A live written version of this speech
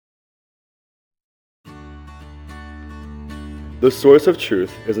The Source of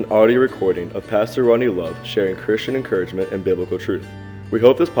Truth is an audio recording of Pastor Ronnie Love sharing Christian encouragement and biblical truth. We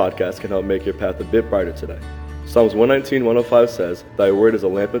hope this podcast can help make your path a bit brighter today. Psalms 119:105 says, "Thy word is a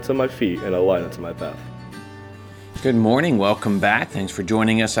lamp unto my feet and a light unto my path." Good morning. Welcome back. Thanks for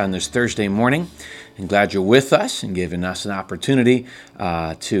joining us on this Thursday morning. I'm glad you're with us and giving us an opportunity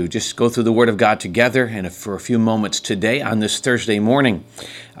to just go through the Word of God together and for a few moments today on this Thursday morning.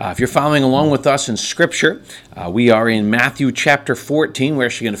 If you're following along with us in Scripture, we are in Matthew chapter 14. We're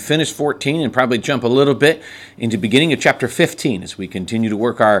actually going to finish 14 and probably jump a little bit into the beginning of chapter 15 as we continue to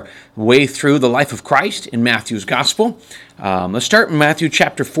work our way through the life of Christ in Matthew's Gospel. Let's start in Matthew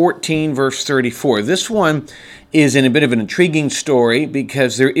chapter 14, verse 34. This one is in a bit of an intriguing story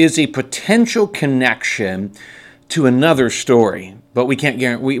because there is a potential connection to another story, but we can't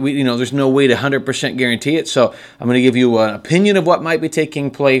guarantee. There's no way to 100% guarantee it. So I'm going to give you an opinion of what might be taking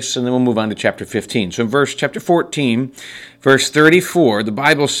place, and then we'll move on to chapter 15. So in chapter 14, verse 34, the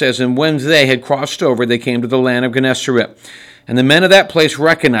Bible says, "And when they had crossed over, they came to the land of Gennesaret, and the men of that place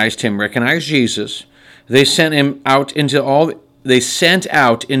recognized Jesus. They sent out into all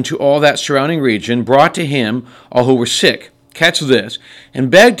that surrounding region, brought to him all who were sick." Catch this.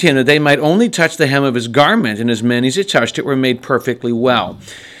 "And begged him that they might only touch the hem of his garment, and as many as had touched it were made perfectly well."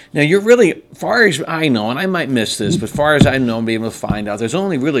 Now, far as I know, and I might miss this, but far as I know, I'm able to find out, there's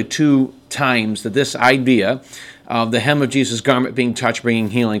only really two times that this idea of the hem of Jesus' garment being touched,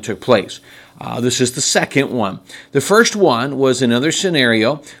 bringing healing, took place. This is the second one. The first one was another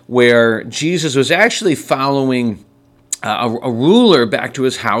scenario where Jesus was actually following a ruler back to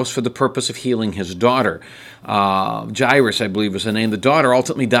his house for the purpose of healing his daughter. Jairus, I believe, was the name. The daughter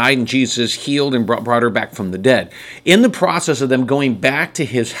ultimately died, and Jesus healed and brought her back from the dead. In the process of them going back to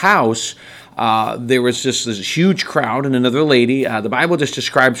his house, there was just this huge crowd and another lady. The Bible just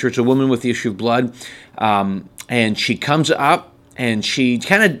describes her as a woman with the issue of blood, and she comes up, and she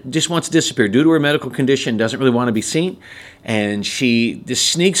kind of just wants to disappear due to her medical condition, doesn't really want to be seen, and she just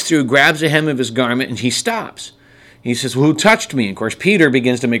sneaks through, grabs the hem of his garment, and he stops. He says, "Well, who touched me?" And of course, Peter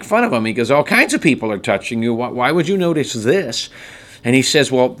begins to make fun of him. He goes, "All kinds of people are touching you. Why would you notice this?" And he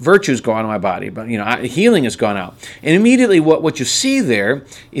says, "Well, virtue's gone out of my body, but healing has gone out." And immediately what you see there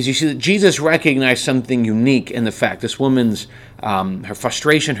is you see that Jesus recognized something unique in the fact, this woman's, her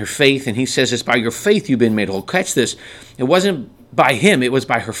frustration, her faith, and he says, "It's by your faith you've been made whole." Catch this. It wasn't by him, it was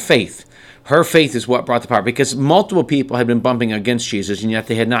by her faith. Her faith is what brought the power, because multiple people had been bumping against Jesus, and yet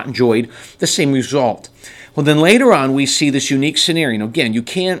they had not enjoyed the same result. Well, then later on, we see this unique scenario. Again, you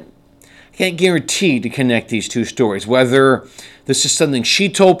can't guarantee to connect these two stories, whether this is something she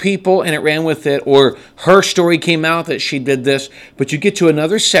told people and it ran with it, or her story came out that she did this. But you get to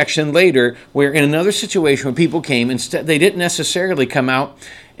another section later where in another situation where people came, instead they didn't necessarily come out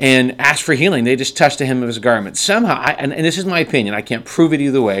and ask for healing. They just touched the hem of his garment. Somehow, and this is my opinion, I can't prove it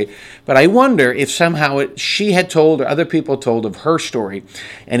either way, but I wonder if somehow she had told or other people told of her story.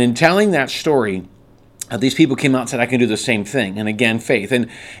 And in telling that story, these people came out and said, "I can do the same thing." And again, faith. And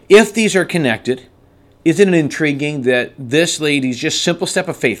if these are connected, isn't it intriguing that this lady's just simple step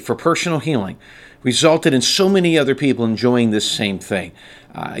of faith for personal healing resulted in so many other people enjoying this same thing?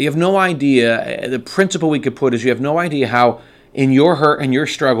 You have no idea. The principle we could put is you have no idea how in your hurt and your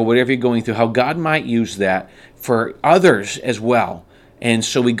struggle, whatever you're going through, how God might use that for others as well. And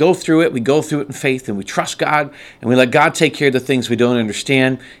so we go through it in faith, and we trust God, and we let God take care of the things we don't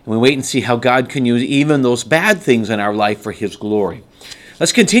understand, and we wait and see how God can use even those bad things in our life for His glory.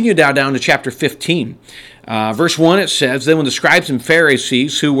 Let's continue down to chapter 15. Verse 1, it says, "Then when the scribes and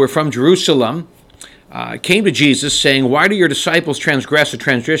Pharisees who were from Jerusalem came to Jesus, saying, 'Why do your disciples transgress the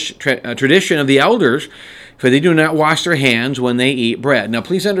tradition of the elders? For they do not wash their hands when they eat bread.'" Now,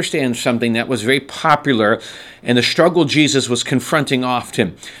 please understand something that was very popular and the struggle Jesus was confronting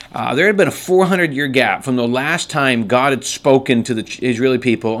often. There had been a 400-year gap from the last time God had spoken to the Israeli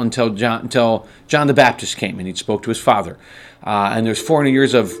people until John the Baptist came, and he spoke to his father. And there's 400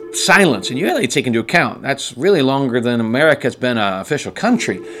 years of silence, and you really take into account that's really longer than America's been an official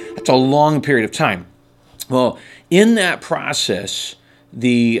country. That's a long period of time. Well, in that process,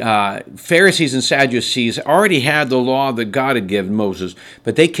 the Pharisees and Sadducees already had the law that God had given Moses,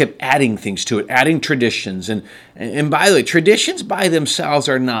 but they kept adding things to it, adding traditions. And by the way, traditions by themselves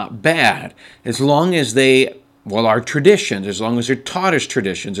are not bad, as long as they are traditions, as long as they're taught as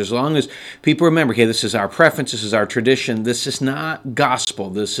traditions, as long as people remember, okay, this is our preference, this is our tradition, this is not gospel,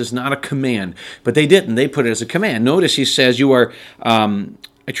 this is not a command. But they didn't. They put it as a command. Notice he says, "You are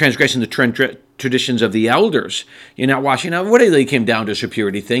transgressing the traditions of the elders. You're not washing. Now, what really came down to is a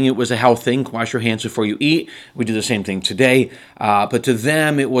purity thing. It was a health thing. Wash your hands before you eat. We do the same thing today. But to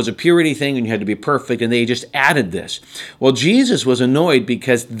them, it was a purity thing, and you had to be perfect, and they just added this. Well, Jesus was annoyed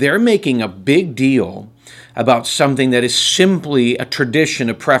because they're making a big deal about something that is simply a tradition,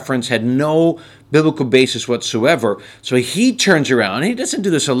 a preference, had no biblical basis whatsoever. So he turns around, and he doesn't do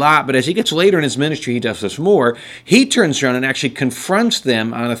this a lot, but as he gets later in his ministry, he does this more. He turns around and actually confronts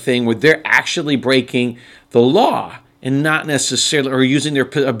them on a thing where they're actually breaking the law and not necessarily, or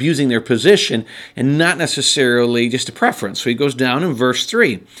abusing their position and not necessarily just a preference. So he goes down in verse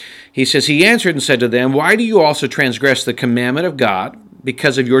 3. He says, he answered and said to them, why do you also transgress the commandment of God?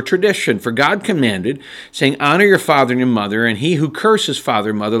 Because of your tradition. For God commanded, saying, honor your father and your mother, and he who curses father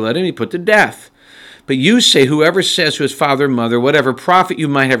and mother, let him be put to death. But you say, whoever says to his father and mother, whatever profit you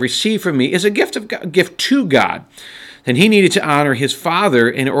might have received from me is a gift to God. Then he needed to honor his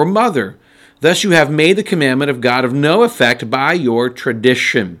father or mother. Thus you have made the commandment of God of no effect by your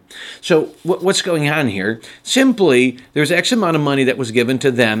tradition. So what's going on here? Simply, there's X amount of money that was given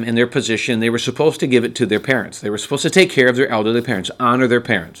to them in their position. They were supposed to give it to their parents. They were supposed to take care of their elderly parents, honor their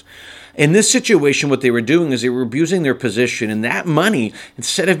parents. In this situation, what they were doing is they were abusing their position, and that money,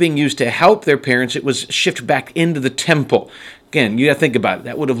 instead of being used to help their parents, it was shifted back into the temple. Again, you got to think about it.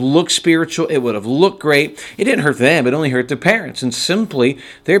 That would have looked spiritual. It would have looked great. It didn't hurt them. It only hurt their parents. And simply,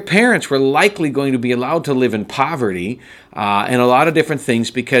 their parents were likely going to be allowed to live in poverty and a lot of different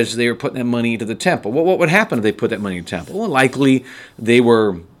things because they were putting that money into the temple. What would happen if they put that money in the temple? Well, likely they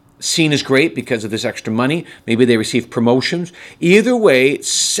were seen as great because of this extra money. Maybe they received promotions. Either way,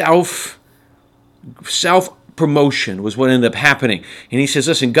 self-promotion was what ended up happening. And he says,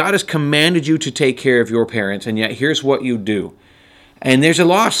 listen, God has commanded you to take care of your parents, and yet here's what you do. And there's a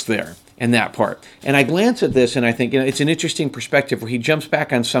loss there in that part. And I glance at this and I think, it's an interesting perspective where he jumps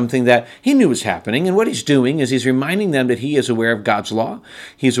back on something that he knew was happening. And what he's doing is he's reminding them that he is aware of God's law.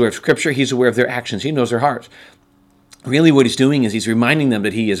 He's aware of Scripture. He's aware of their actions. He knows their hearts. Really what he's doing is he's reminding them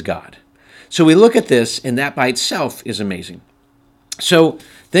that he is God. So we look at this, and that by itself is amazing. So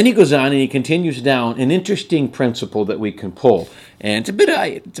then he goes on and he continues down an interesting principle that we can pull. And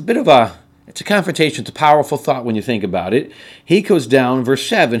it's a confrontation. It's a powerful thought when you think about it. He goes down, verse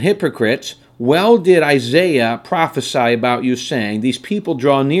 7, hypocrites, well did Isaiah prophesy about you, saying, these people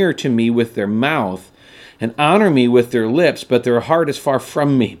draw near to me with their mouth and honor me with their lips, but their heart is far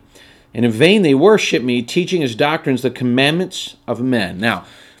from me. And in vain they worship me, teaching as doctrines the commandments of men. Now,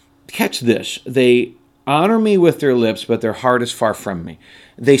 catch this. They honor me with their lips, but their heart is far from me.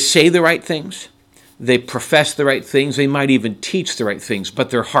 They say the right things. They profess the right things. They might even teach the right things,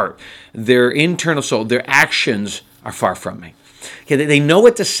 but their heart, their internal soul, their actions are far from me. Okay, they know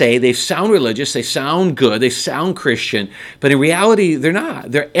what to say. They sound religious. They sound good. They sound Christian. But in reality, they're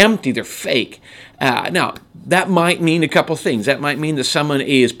not. They're empty. They're fake. Now, that might mean a couple things. That might mean that someone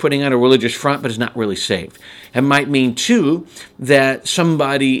is putting on a religious front but is not really saved. It might mean, too, that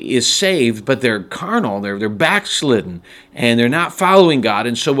somebody is saved but they're carnal, they're backslidden, and they're not following God.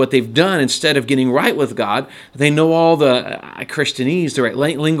 And so what they've done, instead of getting right with God, they know all the Christianese, the right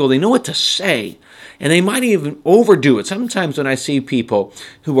lingo, they know what to say. And they might even overdo it. Sometimes when I see people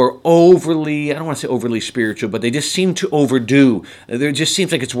who are overly, I don't want to say overly spiritual, but they just seem to overdo. It just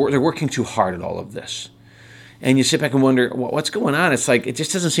seems like they're working too hard at all of this. And you sit back and wonder, what's going on? It's like, it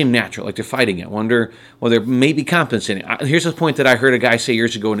just doesn't seem natural, like they're fighting it. Wonder, well, they're maybe compensating. Here's the point that I heard a guy say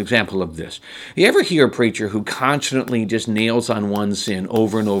years ago, an example of this. You ever hear a preacher who constantly just nails on one sin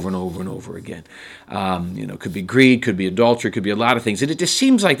over and over and over and over again? Could be greed, could be adultery, could be a lot of things. And it just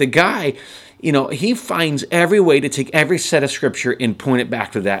seems like the guy, he finds every way to take every set of scripture and point it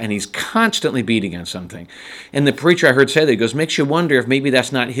back to that, and he's constantly beating on something. And the preacher I heard say that, he goes, makes you wonder if maybe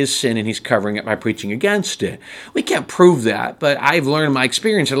that's not his sin and he's covering it by preaching against it. We can't prove that, but I've learned in my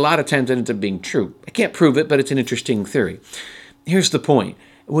experience that a lot of times it ends up being true. I can't prove it, but it's an interesting theory. Here's the point.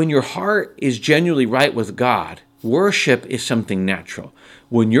 When your heart is genuinely right with God, worship is something natural.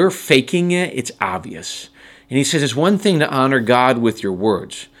 When you're faking it, it's obvious. And he says it's one thing to honor God with your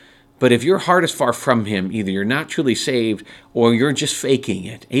words, but if your heart is far from him, either you're not truly saved or you're just faking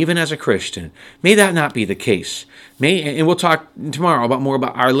it, even as a Christian. May that not be the case. And we'll talk tomorrow more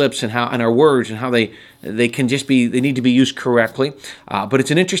about our lips and our words and how they can just be, they need to be used correctly. But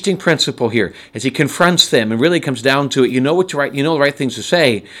it's an interesting principle here as he confronts them and really comes down to it. You know what to write, you know the right things to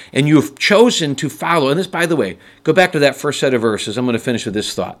say, and you've chosen to follow. And this, by the way, go back to that first set of verses. I'm going to finish with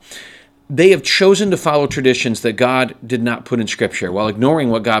this thought. they have chosen to follow traditions that God did not put in Scripture while ignoring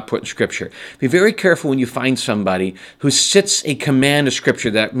what God put in Scripture. Be very careful when you find somebody who sits a command of Scripture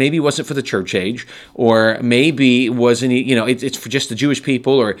that maybe wasn't for the church age, or maybe wasn't, it's for just the Jewish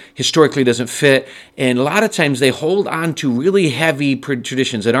people, or historically doesn't fit. And a lot of times they hold on to really heavy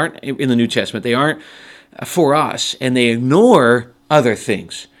traditions that aren't in the New Testament. They aren't for us, and they ignore other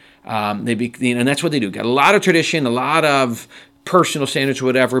things. And that's what they do. Got a lot of tradition, a lot of personal standards or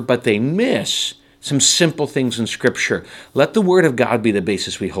whatever, but they miss some simple things in Scripture. Let the Word of God be the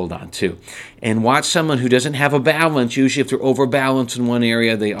basis we hold on to. And watch someone who doesn't have a balance. Usually if they're overbalanced in one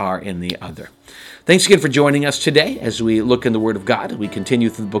area, they are in the other. Thanks again for joining us today as we look in the Word of God. We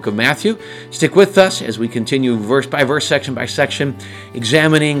continue through the book of Matthew. Stick with us as we continue verse by verse, section by section,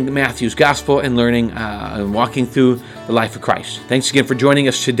 examining Matthew's gospel and learning and walking through the life of Christ. Thanks again for joining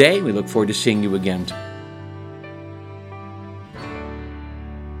us today. We look forward to seeing you again.